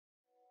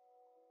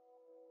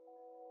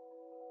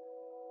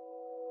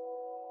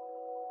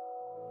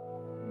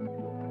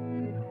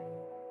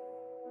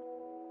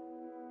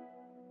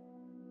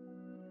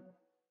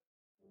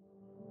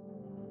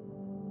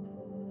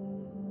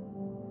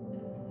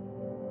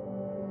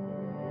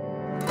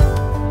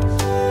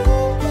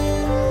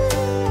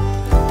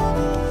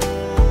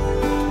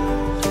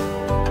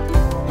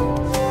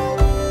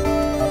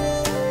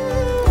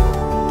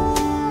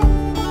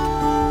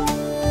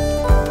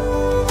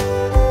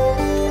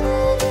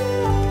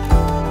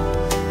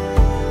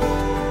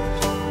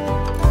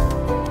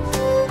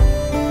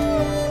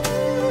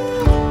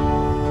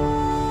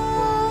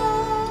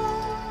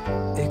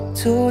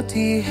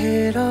एकचोटि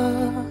हेर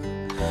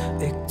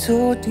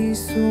एकचोटि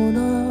सुन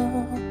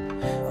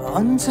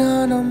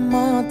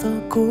अनजानमा त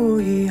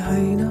कोही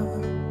होइन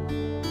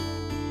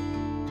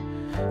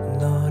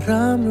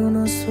नराम्रो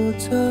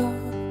नसोच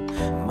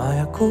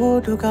मायाको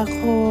ढोका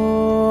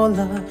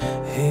खोला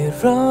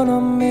हेर न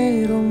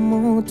मेरो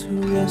मुटु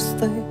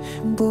यस्तै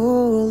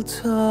बोल्छ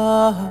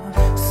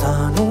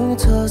सानो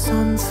छ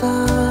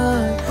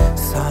संसार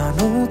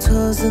सानो छ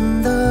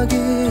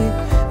जिन्दगी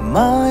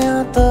माया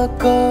त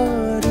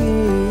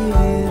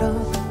गरेर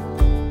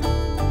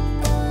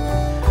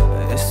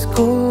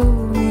यसको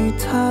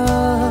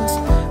मिठास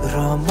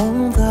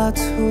रमाउँदा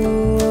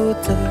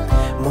छुट्टै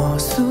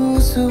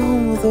महसुस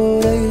हुँदो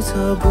रहेछ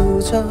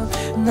बुझ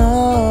न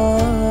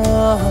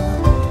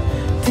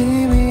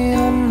तिमी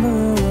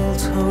अनमोल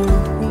छौ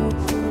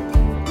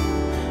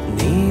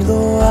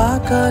निलो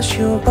आकाश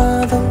यो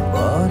बादल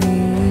पनि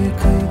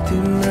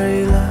तिम्रै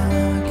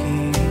लागि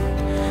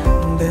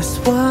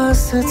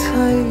विश्वास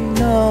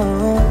छैन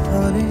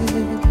भने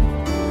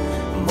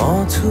म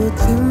छु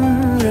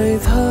तिम्रै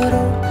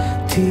धरो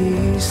ती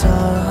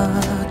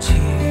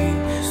साक्षी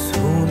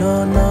सुन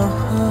न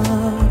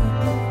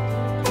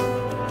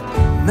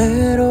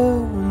मेरो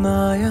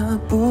माया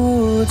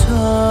बुझ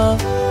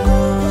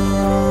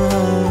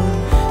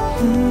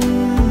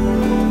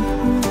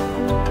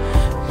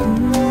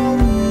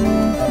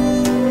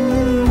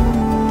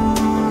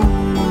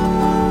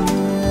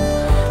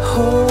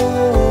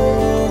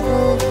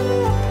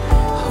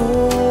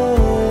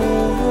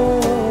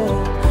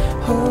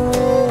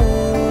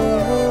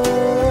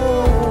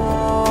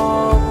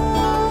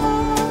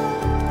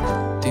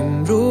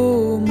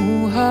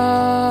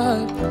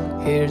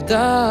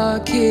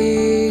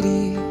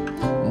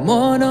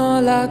मन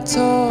लाग्छ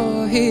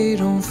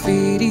हेरौँ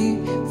फेरि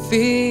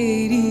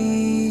फेरि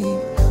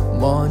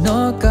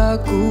मनका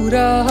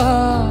कुरा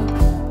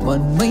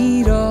मनमै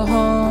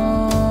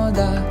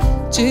रहँदा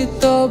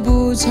चित्त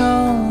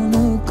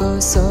बुझाउनु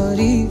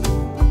कसरी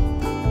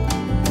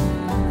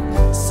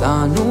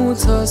सानो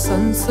छ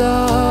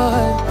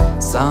संसार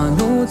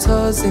सानो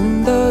छ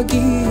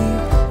जिन्दगी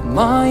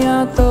माया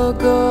त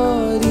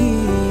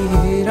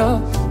गरेर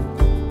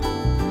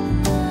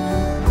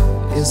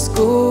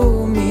यसको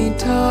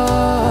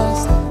मिठास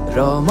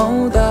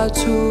रमाउँदा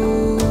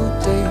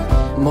छुट्टै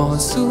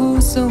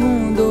महसुस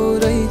हुँदो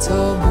रहेछ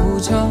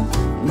बुझ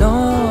न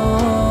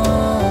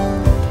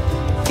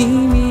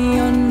तिमी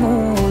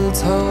अनमोल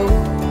छौ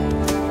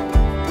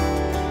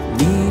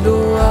निलो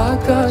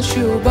आकाश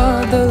यो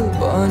बादल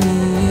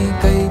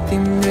बनेकै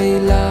तिम्रै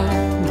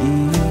लागि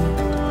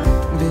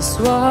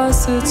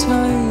विश्वास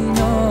छैन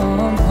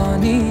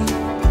भने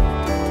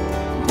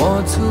म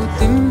छु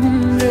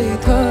तिम्रै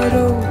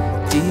थरो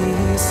ती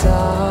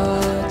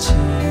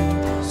साक्षी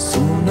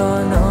सुन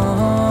न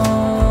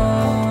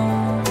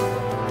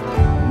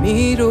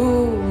मेरो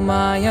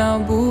माया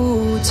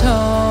बुझ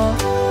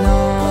न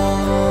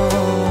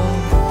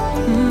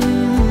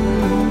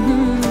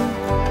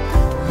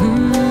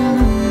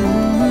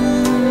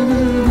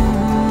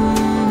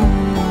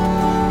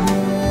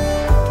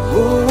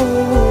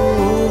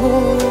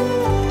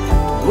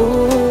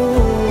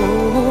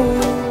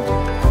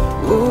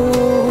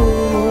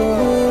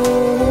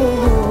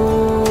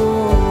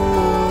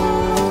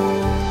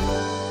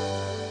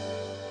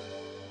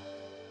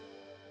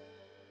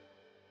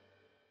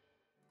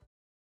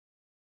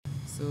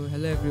So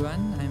hello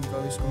everyone, I am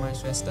Prabesh Kumar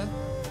Shrestha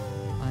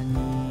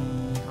अनि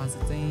आज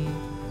चाहिँ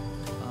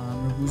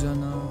हाम्रो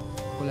बुझाना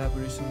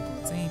कोलाबोरेसनको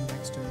चाहिँ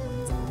ब्याक स्टोरी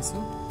भन्न चाहन्छु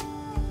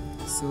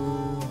So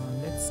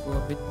let's go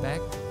a bit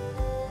back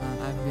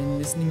I've been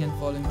listening and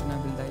following Tunna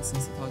Bell Thapa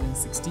since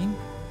 2016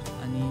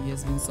 अनि he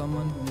has been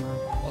someone whom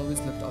I've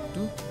always looked up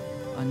to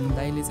अनि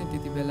दाइले चाहिँ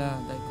त्यति बेला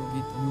दाइको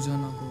गीत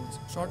बुझानाको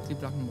सर्ट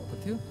क्लिप राख्नु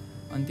भएको थियो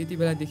अनि त्यति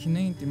बेलादेखि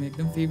नै त्यो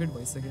एकदम फेभरेट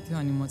भइसकेको थियो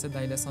अनि म चाहिँ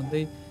दाइलाई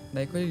सधैँ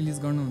दाइ कहिले रिलिज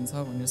गर्नुहुन्छ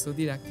भनेर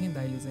सोधिरहेको थिएँ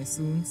दाइले चाहिँ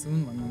सुन सुन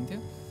भन्नुहुन्थ्यो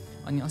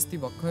अनि अस्ति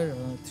भर्खर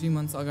 3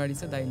 months अगाडि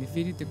चाहिँ दाइले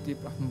फेरि त्यो क्लिप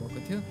राख्नुभएको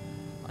थियो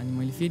अनि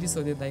मैले फेरि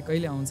सोधेँ दाइ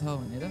कहिले आउँछ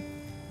भनेर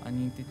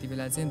अनि त्यति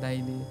बेला चाहिँ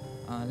दाइले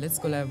लेट्स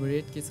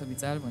कोलाबोरेट के छ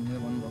विचार भनेर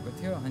भन्नुभएको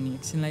थियो अनि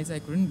एकछिनलाई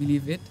चाहिँ आई कुडन्ट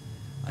बिलिभ इट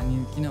अनि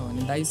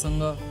किनभने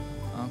दाइसँग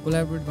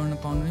कोलाबोरेट गर्न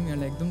पाउनु नै मेरो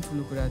लागि एकदम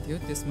ठुलो कुरा थियो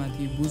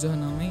त्यसमाथि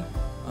बुझनमै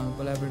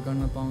कोलाबोरेट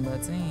गर्न पाउँदा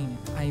चाहिँ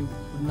I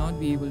would not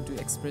be able to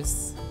express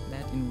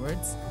that in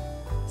words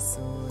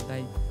so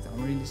दाइ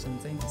हाम्रो रिलेसन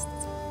चाहिँ त्यस्तो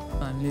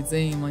छ हामीले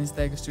चाहिँ मनिष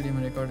दाइको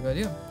स्टुडियोमा रेकर्ड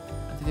गऱ्यो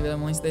त्यति बेला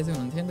मनिष दाइ चाहिँ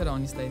हुनुहुन्थ्यो तर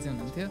अनिश दाइ चाहिँ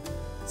हुनुहुन्थ्यो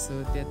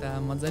सो त्यता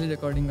मजाले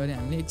रेकर्डिङ गरेँ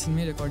हामीले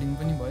एकछिनमै रेकर्डिङ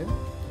पनि भयो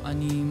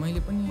अनि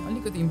मैले पनि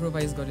अलिकति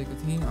इम्प्रोभाइज गरेको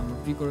थिएँ हाम्रो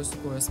प्री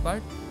कोरस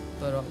पार्ट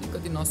तर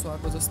अलिकति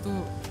नसुहाएको जस्तो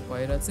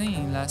भएर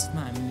चाहिँ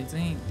लास्टमा हामीले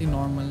चाहिँ त्यो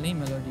नर्मल नै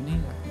मेलोडी नै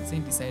राख्ने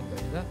चाहिँ डिसाइड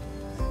गरेर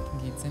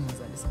गीत चाहिँ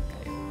मजाले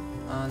सकायो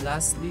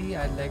lastly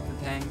I'd like to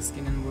thank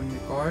skin and bone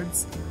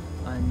records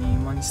अनि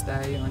मनिष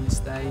दाई अनिश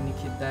दाई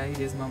निखित दाई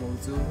रेजमा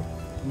भाउजू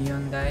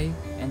नियन दाई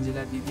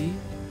एन्जेला दिदी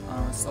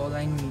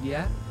सौलाइन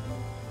मिडिया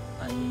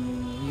अनि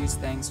huge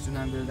thanks to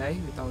Tunna Bell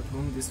Thapa without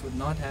whom this would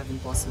not have been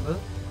possible.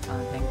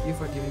 Thank you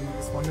for giving me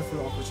this wonderful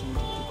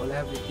opportunity to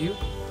collab with you.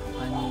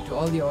 And to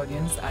all the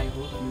audience, I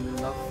hope you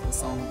will love the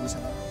song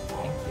Bujhana.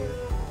 Thank you.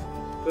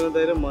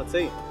 Tunna र म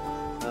चाहिँ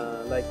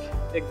like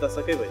एक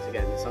दशकै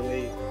भइसक्यो हामी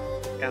सँगै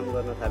काम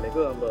गर्न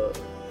थालेको अब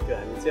त्यो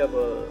हामी चाहिँ अब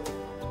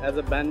एज अ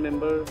ब्यान्ड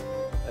मेम्बर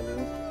अनि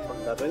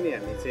भन्दा पनि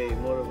हामी चाहिँ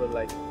मोर ओभर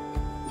लाइक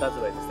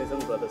दाजुभाइ जस्तै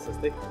छौँ ब्रदर्स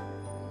जस्तै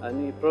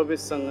अनि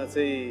प्रवेशसँग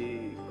चाहिँ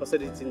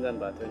कसरी चिन्जान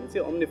भएको थियो भने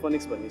चाहिँ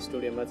ओम्निफोनिक्स भन्ने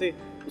स्टुडियोमा चाहिँ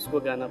उसको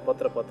गाना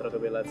पत्रको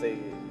बेला चाहिँ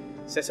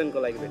सेसनको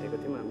लागि भेटेको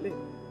थियौँ हामीले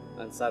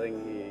अनि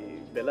सारङ्गी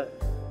बेला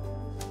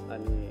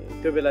अनि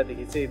त्यो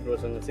बेलादेखि चाहिँ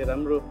ब्रोसँग चाहिँ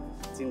राम्रो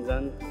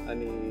चिन्जान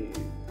अनि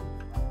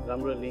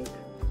राम्रो लिङ्क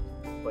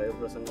भयो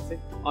ब्रोसँग चाहिँ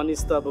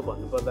अनिस त अब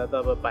भन्नुपर्दा त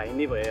अब भाइ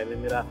नै भइहाल्यो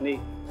मेरो आफ्नै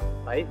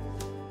भाइ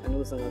अनि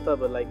उसँग त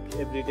अब लाइक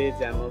एभ्रिडे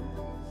ज्यामअप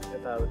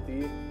यताउति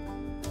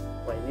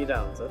भइ नै रह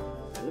हुन्छ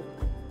होइन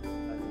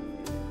अनि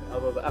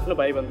अब आफ्नो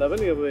भाइ भन्दा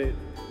पनि अब ऊ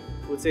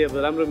चाहिँ अब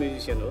राम्रो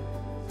म्युजिसियन हो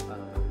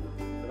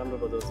राम्रो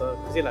बजाउँछ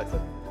खुसी लाग्छ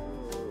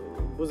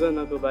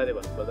बुझनको बारे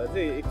भन्नुपर्दा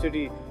चाहिँ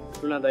एकचोटि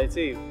टुना दाई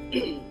चाहिँ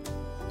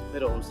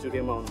मेरो होम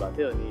स्टुडियोमा आउनुभएको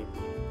थियो अनि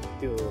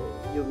त्यो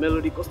यो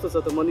मेलोडी कस्तो छ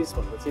त मनिष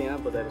भनेर चाहिँ यहाँ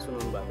बजाएर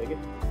सुनाउनु भएको थियो कि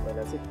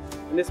पहिला चाहिँ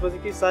अनि त्यसपछि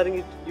के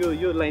सारङ्गी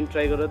यो लाइन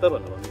ट्राई गरेर त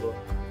भन्नुभयो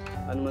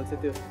अनि मैले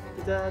चाहिँ त्यो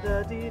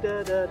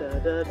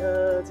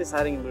चाहिँ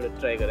सारङ्गीबाट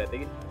ट्राई गरेको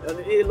थिएँ कि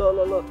अनि ए ल ल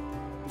ल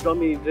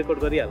ड्रमी रेकर्ड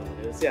गरिहाल्नु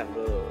भनेर चाहिँ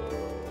हाम्रो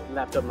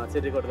ल्यापटपमा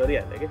चाहिँ रेकर्ड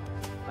गरिहाल्थेँ कि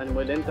अनि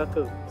मैले पनि टक्क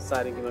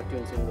सारङ्गीमा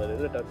ट्युन सुन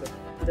गरेर टक्क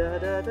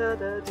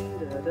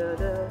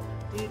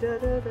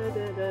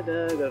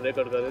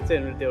रेकर्ड गरेर चाहिँ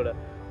अनि त्यो एउटा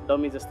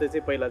डमी जस्तै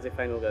चाहिँ पहिला चाहिँ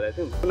फाइनल गरेको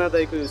थियौँ टुना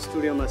दाईको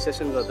स्टुडियोमा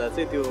सेसन गर्दा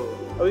चाहिँ त्यो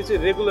अब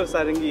चाहिँ रेगुलर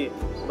सारङ्गी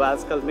अब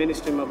आजकल मेन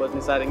स्ट्रिममा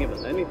बज्ने सारङ्गी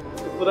भन्दा नि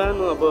त्यो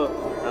पुरानो अब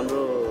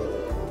हाम्रो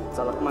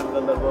झलकमान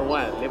गन्धर्व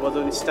उहाँहरूले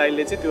बजाउने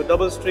स्टाइलले चाहिँ त्यो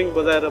डबल स्ट्रिङ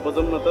बजाएर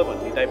बजाउँ न त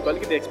भन्ने टाइपको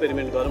अलिकति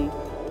एक्सपेरिमेन्ट गरौँ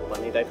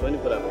भन्ने टाइपको पनि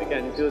कुरा भयो क्या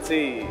अनि त्यो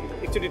चाहिँ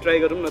एकचोटि ट्राई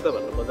गरौँ न त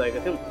भनेर बजाएका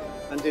थियौँ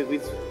अनि त्यो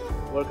विच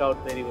वर्कआउट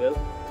भेरी वेल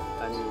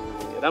अनि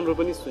राम्रो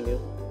पनि सुन्यो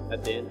एट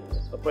द एन्ड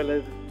पहिला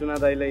टुना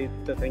दाईलाई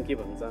त थ्याङ्क यू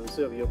भन्न चाहन्छु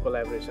अब यो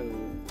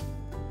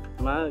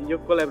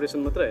कोलाबोरेसन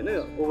मात्रै होइन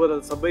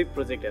ओभरअल सबै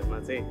प्रोजेक्टहरूमा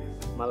चाहिँ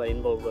मलाई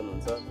इन्भल्भ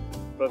गर्नुहुन्छ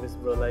प्रवेश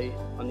ब्रोलाई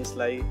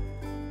अनिसलाई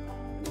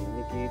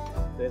निकित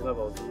रेजमा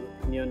भाउजू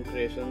नियन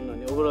क्रिएसन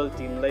अनि ओभरअल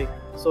टिमलाई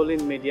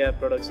सोलिन मिडिया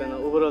प्रोडक्सन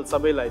ओभरअल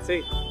सबैलाई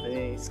चाहिँ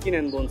अनि स्किन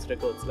एन्ड बोन्स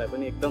रेकर्ड्सलाई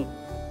पनि एकदम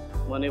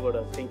मनैबाट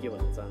थ्याङ्क यू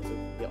भन्न चाहन्छु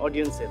यो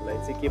अडियन्सहरूलाई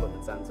चाहिँ के भन्न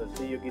चाहन्छु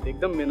चाहिँ यो गीत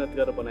एकदम मेहनत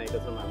गरेर बनाएको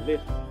छौँ हामीले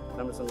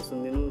राम्रोसँग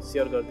सुनिदिनु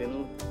सेयर गरिदिनु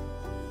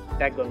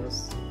ट्याग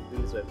गर्नुहोस्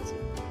रिलिज भएपछि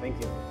थ्याङ्क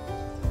यू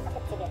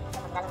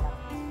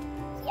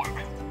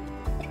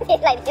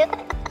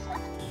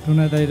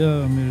टुना दाई र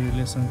मेरो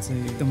रिलेसन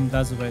चाहिँ एकदम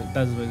दाजुभाइ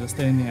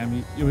जस्तै अनि हामी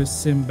एउटा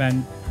सेम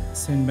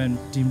ब्यान्ड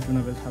टिम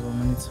टुना बेल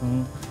थापामा नि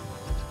छौँ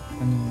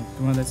अनि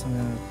टुना दाईसँग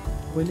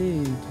पहिले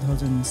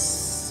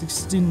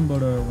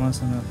 2016बाट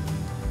उहाँसँग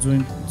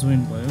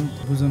जोइन भयो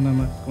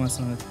बुझनामा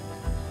उहाँसँग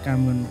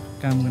काम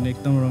गर्ने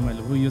एकदम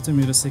रमाइलो भयो यो चाहिँ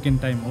मेरो सेकेन्ड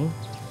टाइम हो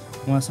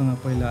उहाँसँग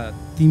पहिला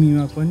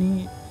तिमीमा पनि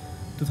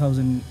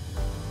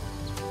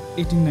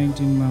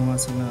 2018-19मा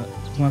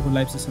उहाँको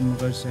लाइभ सेसनमा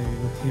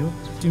गरिसकेको थियो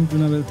टिम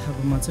टुना बेल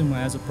थापामा चाहिँ म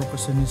एज अ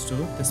प्रोफेसनिस्ट हो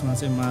त्यसमा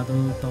चाहिँ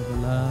मादल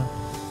तबला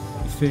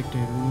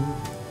इफेक्टहरू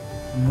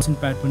मसिन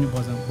प्याड पनि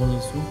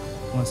बजाउँछु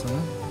उहाँसँग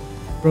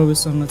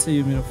प्रवेशसँग चाहिँ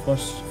यो मेरो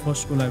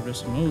फर्स्ट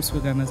कोलाबोरेसन हो उसको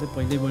गाना चाहिँ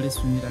पहिल्यैबाटै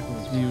सुनिरहेको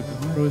हुन्थ्यो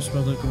युट्युबमा प्रवेश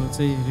ब्रदरको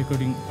चाहिँ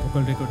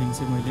भोकल रेकर्डिङ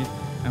चाहिँ मैले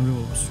हाम्रो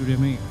होम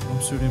स्टुडियोमै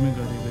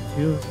गरेको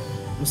थियो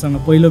उसँग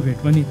पहिलो भेट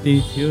पनि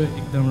त्यही थियो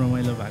एकदम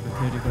रमाइलो भएको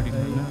थियो रेकर्डिङ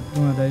गर्न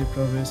टुना दाई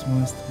प्रवेश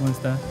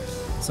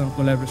मनिषसँग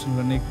कोलाबोरेसन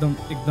गर्ने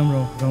एकदम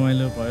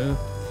रमाइलो भयो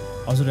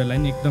हजुरहरूलाई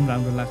पनि एकदम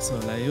राम्रो लाग्छ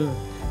होला यो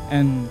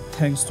and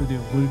thanks to the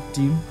whole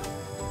team